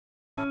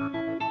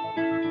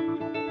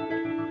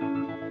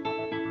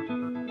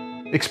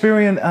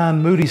Experian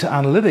and Moody's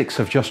Analytics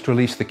have just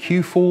released the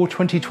Q4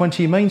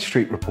 2020 Main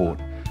Street Report.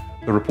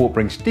 The report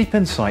brings deep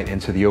insight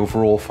into the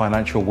overall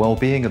financial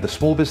well-being of the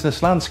small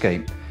business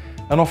landscape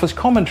and offers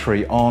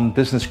commentary on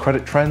business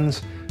credit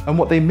trends and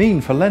what they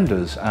mean for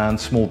lenders and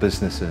small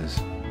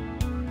businesses.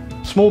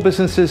 Small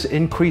businesses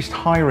increased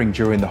hiring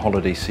during the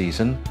holiday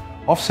season,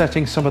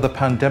 offsetting some of the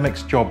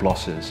pandemic's job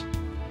losses.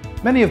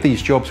 Many of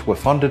these jobs were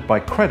funded by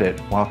credit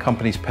while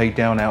companies paid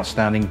down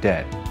outstanding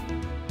debt.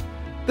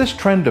 This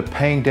trend of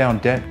paying down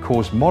debt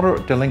caused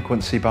moderate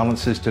delinquency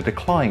balances to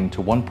decline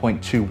to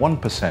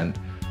 1.21%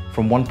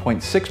 from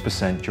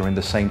 1.6% during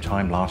the same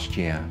time last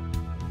year.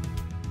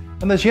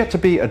 And there's yet to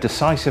be a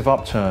decisive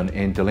upturn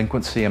in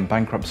delinquency and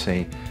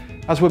bankruptcy,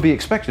 as would be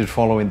expected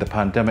following the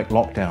pandemic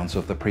lockdowns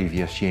of the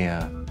previous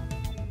year.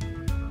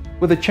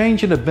 With a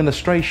change in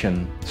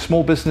administration,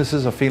 small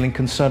businesses are feeling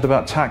concerned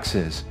about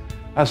taxes,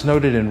 as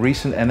noted in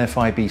recent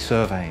NFIB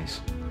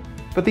surveys.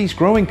 But these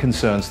growing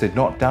concerns did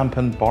not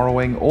dampen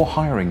borrowing or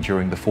hiring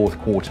during the fourth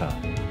quarter.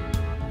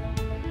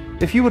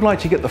 If you would like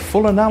to get the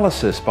full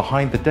analysis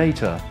behind the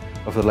data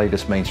of the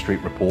latest Main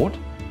Street Report,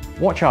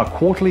 watch our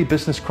quarterly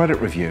business credit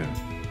review.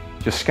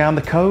 Just scan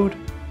the code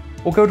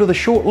or go to the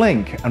short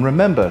link and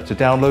remember to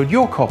download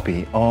your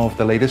copy of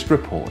the latest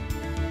report.